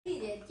你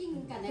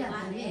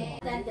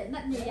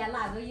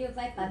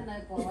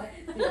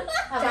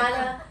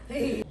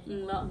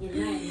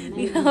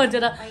看，我觉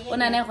得我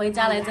奶奶回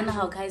家来真的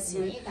好开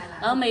心，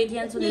然后每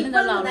天村里面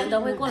的老人都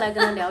会过来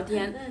跟她聊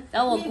天，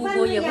然后我姑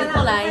姑也会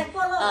过来，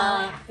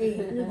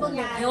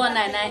陪我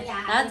奶奶。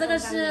然后这个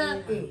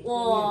是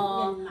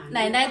我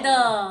奶奶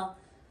的，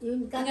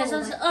应该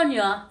算是二女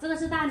儿，这个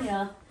是大女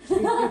儿。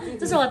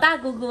这是我大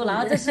姑姑，然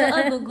后这是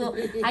二姑姑，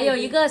还有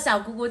一个小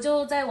姑姑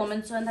就在我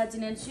们村，她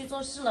今年去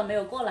做事了，没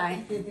有过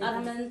来。然后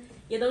他们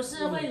也都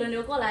是会轮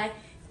流过来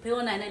陪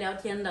我奶奶聊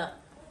天的。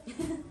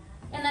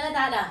哎，奶奶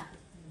打的。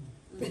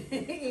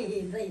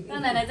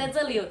让奶奶在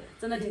这里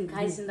真的挺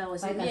开心的，我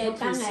心里也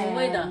挺欣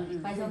慰的。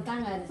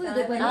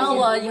然后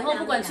我以后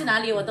不管去哪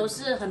里，我都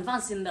是很放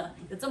心的，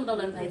有这么多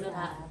人陪着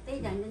她。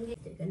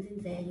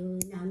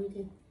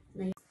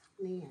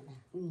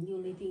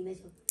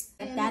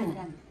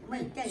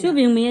小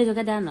平妹也就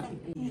开单了。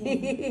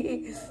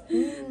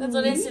他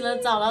昨天洗了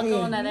澡，然后跟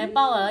我奶奶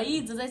抱儿，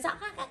一直在笑。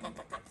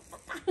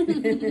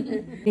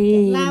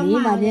你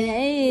mà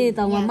đi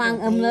tao mà mang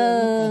âm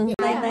lơ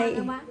đây đây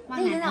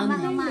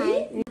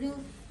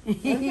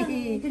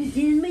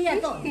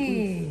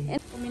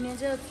我明天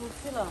就要出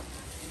去了，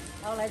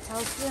然后来超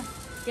市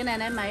给奶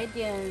奶买一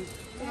点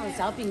这种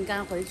小饼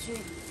干回去，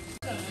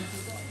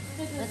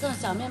这种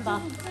小面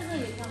包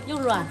又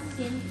软。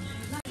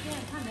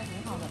看着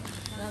挺好的，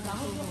然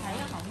后又还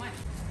要好卖。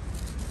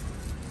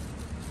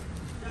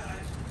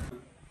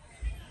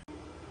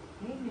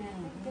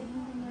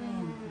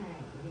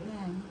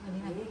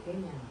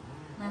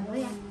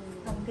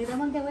thì tao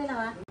mang theo cái nào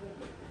à?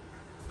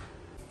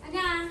 Anh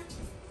nha.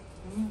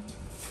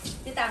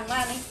 Đi tặng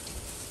mà đi.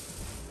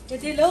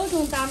 Thì lâu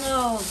thùng tặng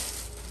rồi.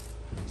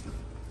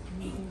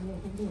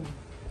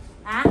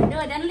 À,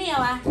 rồi đánh liều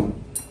à?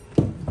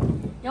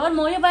 Dấu anh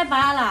muối với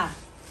ba là.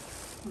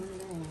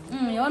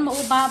 Dấu anh muối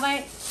với ba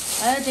vậy.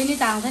 Thì đi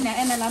tặng thế này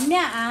em này lắm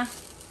nhá à.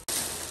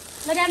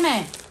 Lên đây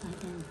mày.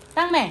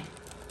 Tăng mày.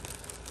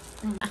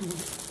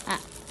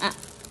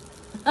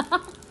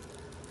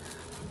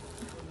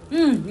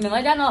 Đừng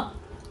ở đây rồi.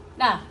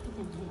 Nào.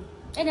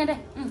 Đây đây đây.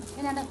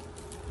 Đây đây.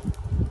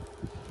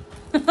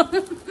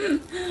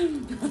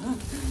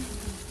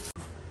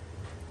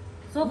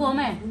 Số bố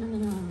mày.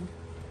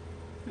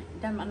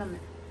 Đang bán làm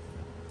này.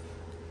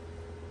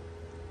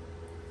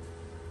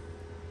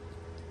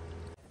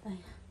 Đây.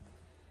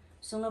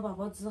 生了宝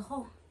宝之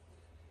后，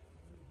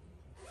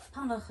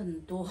胖了很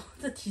多，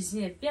这体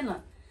型也变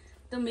了，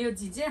都没有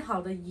几件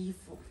好的衣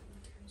服，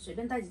随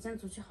便带几件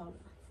出去好了。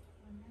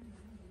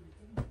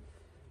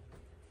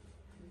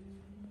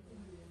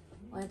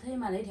我还特意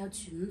买了一条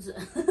裙子，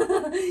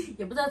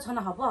也不知道穿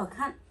的好不好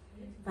看，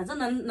反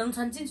正能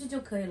穿进去就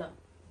可以了。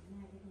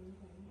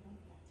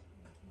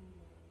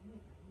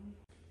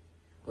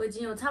我已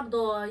经有差不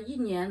多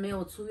1年没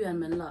有出远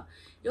门了，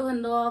有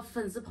很多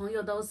粉丝朋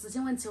友都私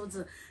信问秋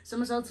子什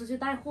么时候出去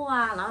带货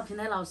啊，然后平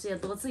台老师也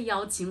多次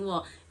邀请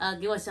我，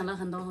给我想了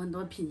很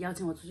多品，邀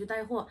请我出去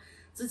带货。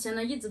之前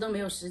呢一直都没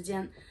有时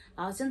间，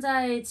然后现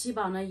在七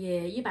宝呢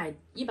也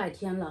100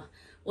天了，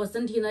我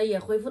身体呢也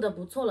恢复的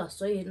不错了，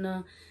所以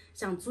呢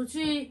想出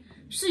去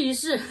试一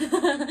试，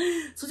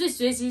出去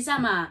学习一下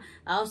嘛，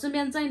然后顺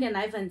便赚一点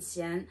奶粉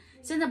钱。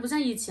现在不像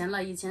以前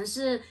了，以前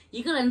是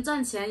一个人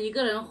赚钱一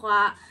个人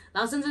花，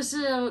然后甚至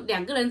是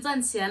2个人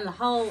赚钱，然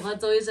后我和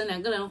周医生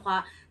2个人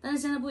花。但是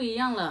现在不一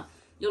样了，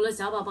有了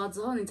小宝宝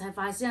之后，你才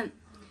发现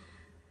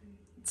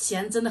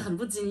钱真的很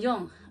不经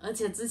用，而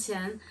且之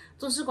前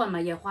做试管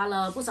嘛也花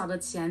了不少的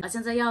钱，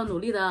现在要努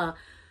力的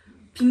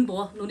拼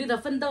搏，努力的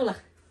奋斗了。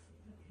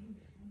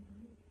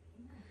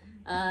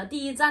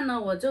第一站呢，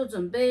我就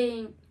准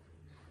备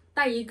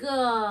带一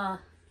个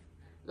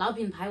老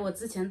品牌，我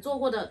之前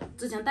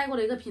带过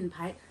的一个品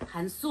牌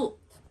韩素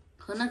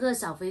和那个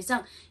小飞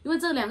象，因为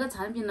这2个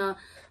产品呢，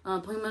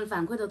朋友们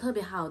反馈都特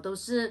别好，都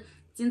是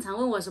经常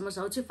问我什么时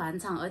候去返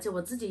场，而且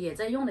我自己也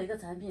在用的一个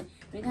产品。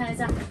你看一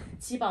下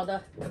七宝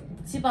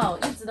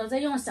一直都在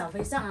用小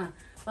飞象啊，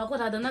包括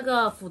它的那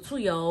个抚触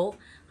油，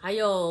还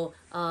有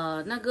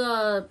那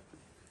个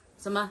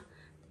什么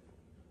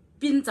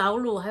冰枣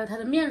乳，还有它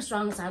的面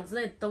霜啥之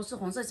类都是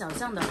红色小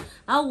象的。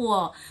然后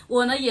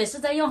我呢也是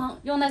在用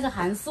那个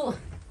韩素，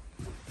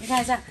你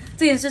看一下，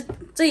这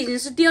已经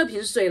是第2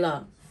瓶水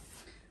了。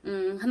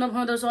很多朋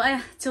友都说，哎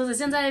呀，秋子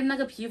现在那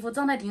个皮肤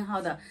状态挺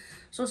好的。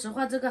说实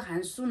话，这个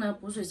韩素呢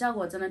补水效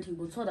果真的挺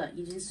不错的，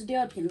已经是第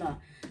2瓶了。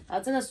然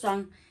后这个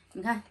霜，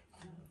你看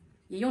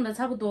也用的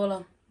差不多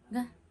了，你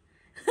看，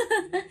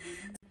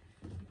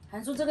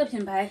韩素这个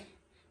品牌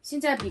性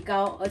价比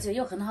高，而且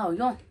又很好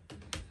用。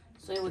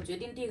所以我决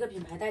定第1个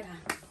品牌带它。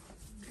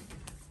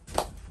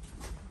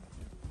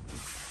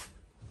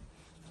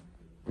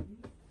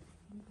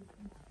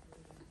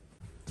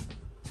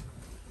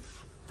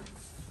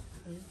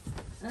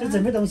在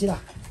准备东西了。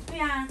对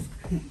呀、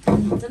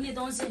整理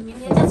东西，明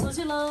天就出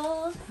去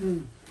喽。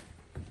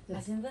好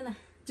兴奋呢。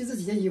就这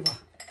几件衣服。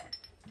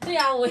对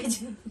呀、我已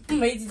经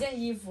没几件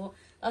衣服，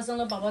然后生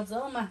了宝宝之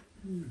后嘛。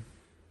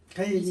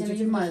可以，你就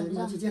去买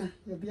几件，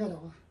有必要的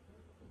话。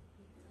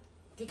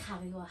给卡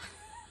给我。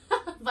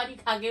把你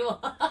卡给我，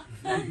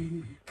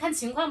看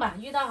情况吧，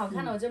遇到好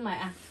看的我就买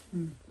啊。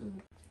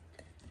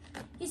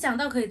一想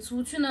到可以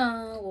出去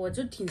呢，我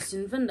就挺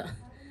兴奋的，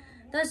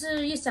但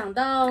是一想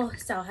到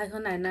小孩和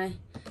奶奶，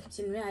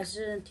心里面还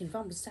是挺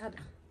放不下的。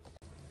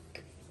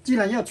既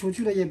然要出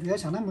去了，也不要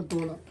想那么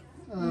多了。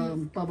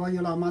宝宝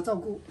有老妈照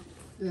顾，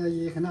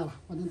也很好了，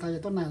反正他也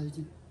断奶了已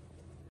经。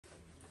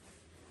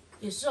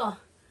也是哦。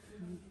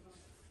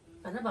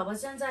反正宝宝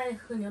现在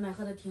喝牛奶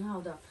喝的挺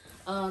好的。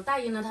大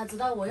姨呢，她知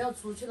道我要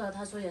出去了，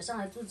她说也上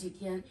来住几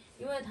天，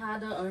因为她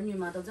的儿女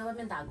嘛都在外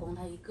面打工，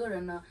她一个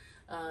人呢，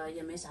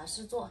也没啥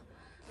事做。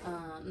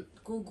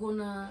姑姑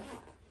呢，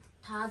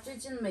她最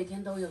近每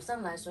天都有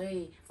上来，所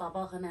以宝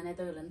宝和奶奶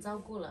都有人照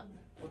顾了。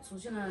我出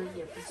去呢，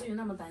也不至于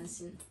那么担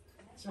心，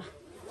是吧？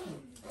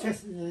确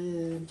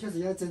实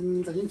要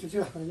真进出去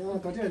了，要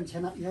多挣点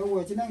钱了。以后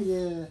我尽量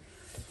也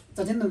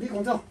找钱努力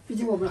工作，毕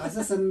竟我们还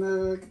是生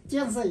了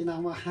建设银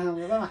行嘛，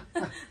没办法。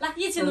来，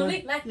一起努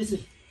力，来，一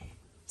起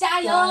加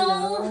油！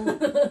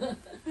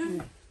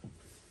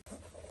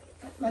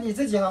那你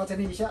自己好好整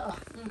理一下啊，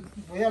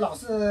不要老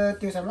是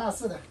丢三落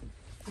四的。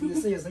你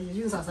是有时候也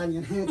用上3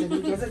年，整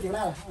理丢这丢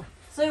那了啊。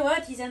所以我要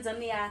提前整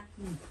理啊。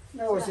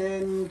那我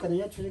先可能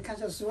要出去看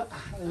下书啊，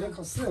要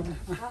考试了。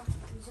好，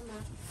你先拿，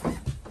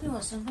对我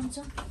身份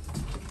证。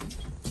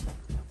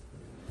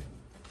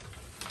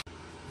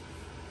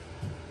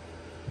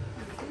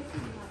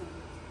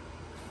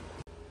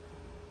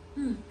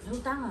又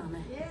到了没？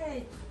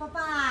耶，宝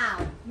宝，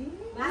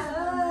来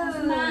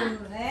了。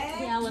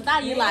哎呀，我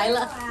大姨来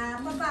了。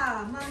宝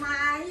宝，妈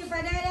妈一会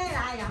儿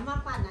来，让妈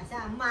帮一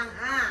下忙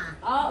啊。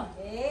好。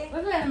不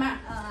是妈，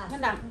看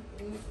等。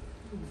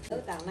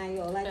等那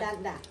有来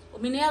等的。我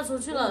明天要出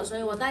去了，所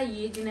以我大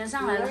姨今天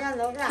上来了。来，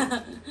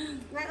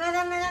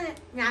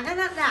两个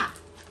人的。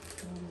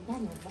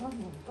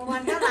我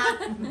完了。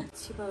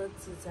七宝的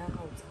指甲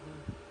好长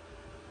啊，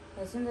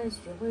他现在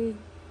学会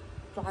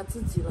抓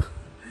自己了。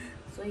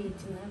所以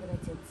经常要给他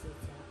剪指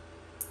甲，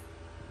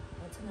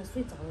我趁他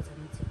睡着了才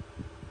能剪。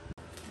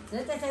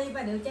这一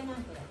百六剪上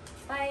去了。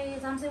拜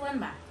30万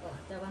吧。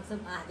这帮什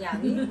么啊？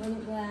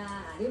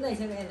你那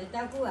些人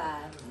照顾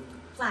啊，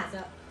啥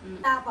子？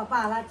打宝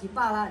宝了，几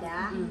宝了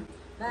俩。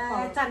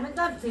咱们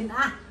这群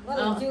啊，我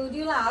们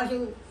就老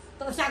就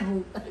都下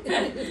午。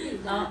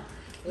好。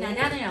娘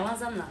家的也旺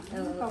盛了。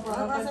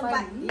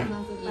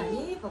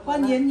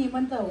欢迎你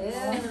们走。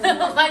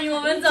欢迎我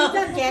们走。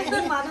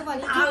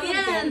讨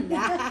厌。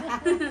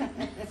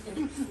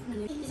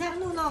像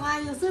录了话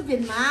有视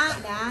频吗？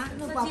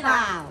录宝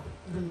宝。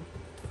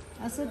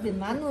视频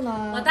吗？录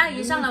了。我大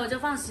姨上来我就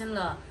放心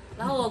了，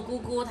然后我姑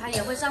姑她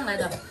也会上来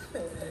的。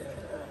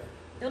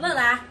有乐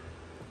了啊？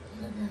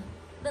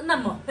那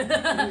么，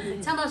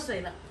呛到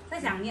水了，在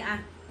想你啊。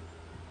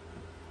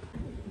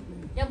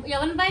有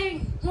人被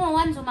我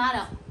问出妈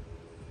了，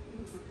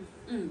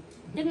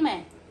真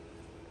没？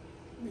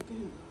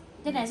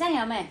这脸像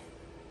有没？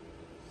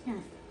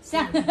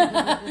像。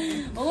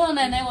我问我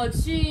奶奶，我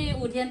去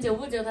5天久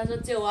不久？她说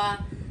久啊。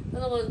她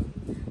说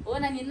我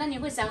问她那你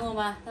会想我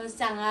吗？她说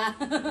想啊。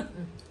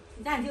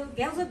那就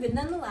kéo视频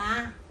lên luôn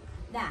à?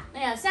 Dạ.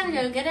 Đây là sang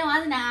giờ cái電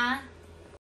話gì nè?